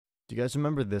Do you guys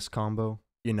remember this combo?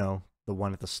 You know, the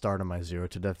one at the start of my 0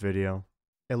 to death video?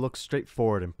 It looks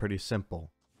straightforward and pretty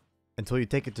simple, until you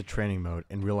take it to training mode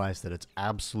and realize that it's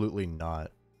absolutely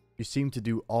not. You seem to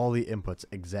do all the inputs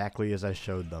exactly as I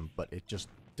showed them, but it just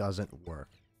doesn't work.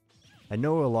 I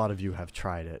know a lot of you have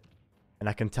tried it, and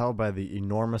I can tell by the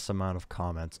enormous amount of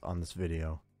comments on this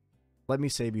video. Let me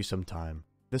save you some time.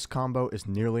 This combo is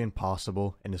nearly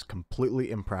impossible and is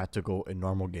completely impractical in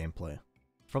normal gameplay.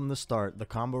 From the start, the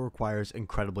combo requires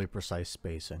incredibly precise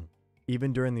spacing.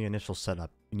 Even during the initial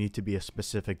setup, you need to be a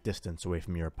specific distance away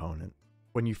from your opponent.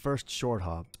 When you first short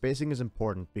hop, spacing is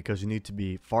important because you need to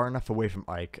be far enough away from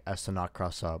Ike as to not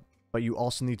cross up, but you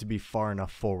also need to be far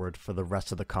enough forward for the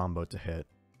rest of the combo to hit.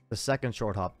 The second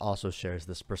short hop also shares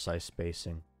this precise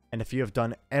spacing, and if you have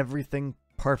done everything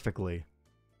perfectly,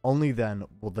 only then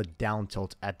will the down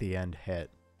tilt at the end hit.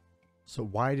 So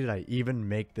why did I even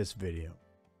make this video?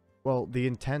 Well, the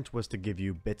intent was to give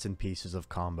you bits and pieces of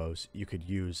combos you could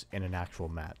use in an actual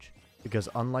match, because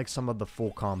unlike some of the full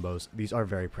combos, these are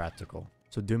very practical.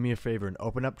 So do me a favor and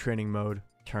open up training mode,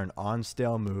 turn on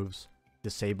stale moves,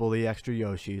 disable the extra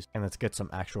Yoshis, and let's get some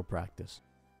actual practice.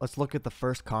 Let's look at the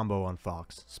first combo on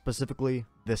Fox, specifically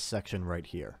this section right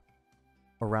here.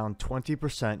 Around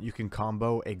 20% you can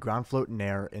combo a ground float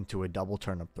nair into a double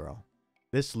turnip throw.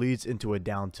 This leads into a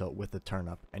down tilt with the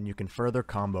turnip, and you can further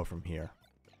combo from here.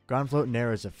 Ground float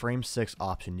nair is a frame 6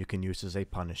 option you can use as a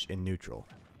punish in neutral.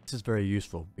 This is very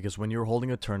useful because when you're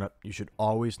holding a turnip, you should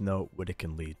always know what it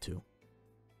can lead to.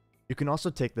 You can also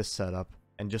take this setup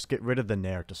and just get rid of the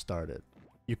nair to start it.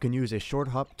 You can use a short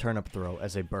hop turnip throw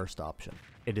as a burst option.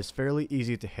 It is fairly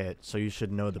easy to hit, so you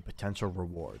should know the potential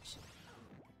rewards.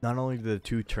 Not only do the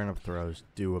two turnip throws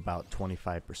do about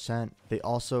 25%, they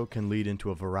also can lead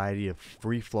into a variety of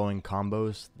free-flowing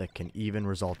combos that can even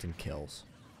result in kills.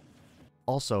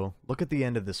 Also, look at the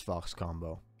end of this Fox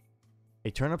combo.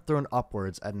 A turnip thrown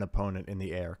upwards at an opponent in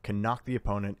the air can knock the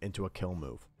opponent into a kill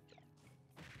move.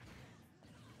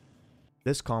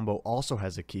 This combo also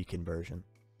has a key conversion.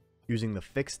 Using the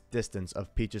fixed distance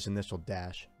of Peach's initial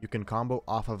dash, you can combo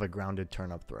off of a grounded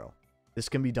turnip throw. This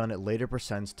can be done at later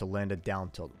percents to land a down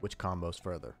tilt, which combos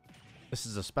further. This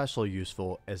is especially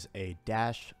useful as a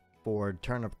dash forward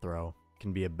turnip throw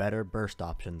can be a better burst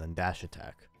option than dash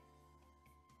attack.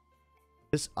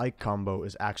 This Ike combo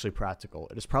is actually practical.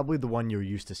 It is probably the one you're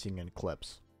used to seeing in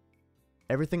clips.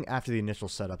 Everything after the initial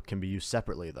setup can be used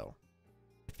separately though.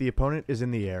 If the opponent is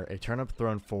in the air, a turnip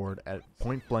thrown forward at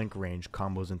point blank range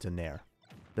combos into nair.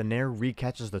 The nair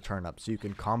recatches the turnip so you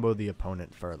can combo the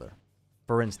opponent further.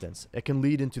 For instance, it can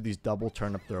lead into these double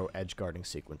turnip throw edge guarding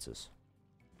sequences.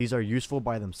 These are useful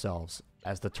by themselves,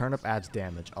 as the turnip adds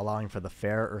damage, allowing for the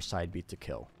fair or side beat to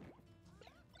kill.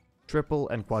 Triple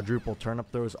and quadruple turnip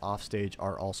throws offstage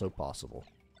are also possible.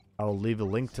 I will leave a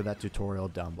link to that tutorial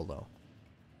down below.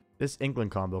 This Inkling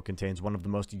combo contains one of the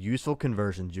most useful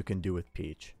conversions you can do with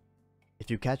Peach. If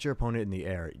you catch your opponent in the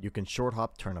air, you can short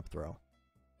hop turnip throw.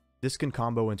 This can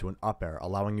combo into an up air,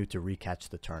 allowing you to recatch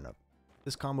the turnip.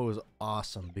 This combo is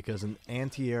awesome because an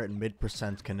anti-air at mid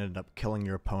percent can end up killing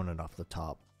your opponent off the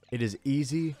top. It is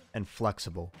easy and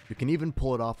flexible. You can even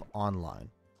pull it off online.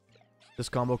 This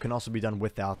combo can also be done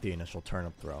without the initial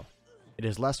turnip throw. It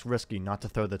is less risky not to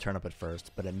throw the turnip at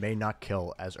first, but it may not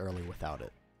kill as early without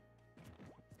it.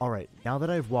 Alright, now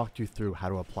that I've walked you through how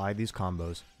to apply these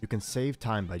combos, you can save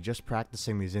time by just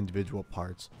practicing these individual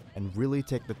parts and really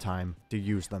take the time to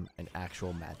use them in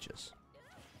actual matches.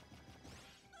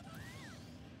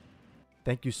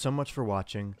 Thank you so much for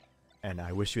watching, and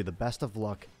I wish you the best of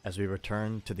luck as we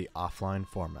return to the offline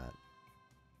format.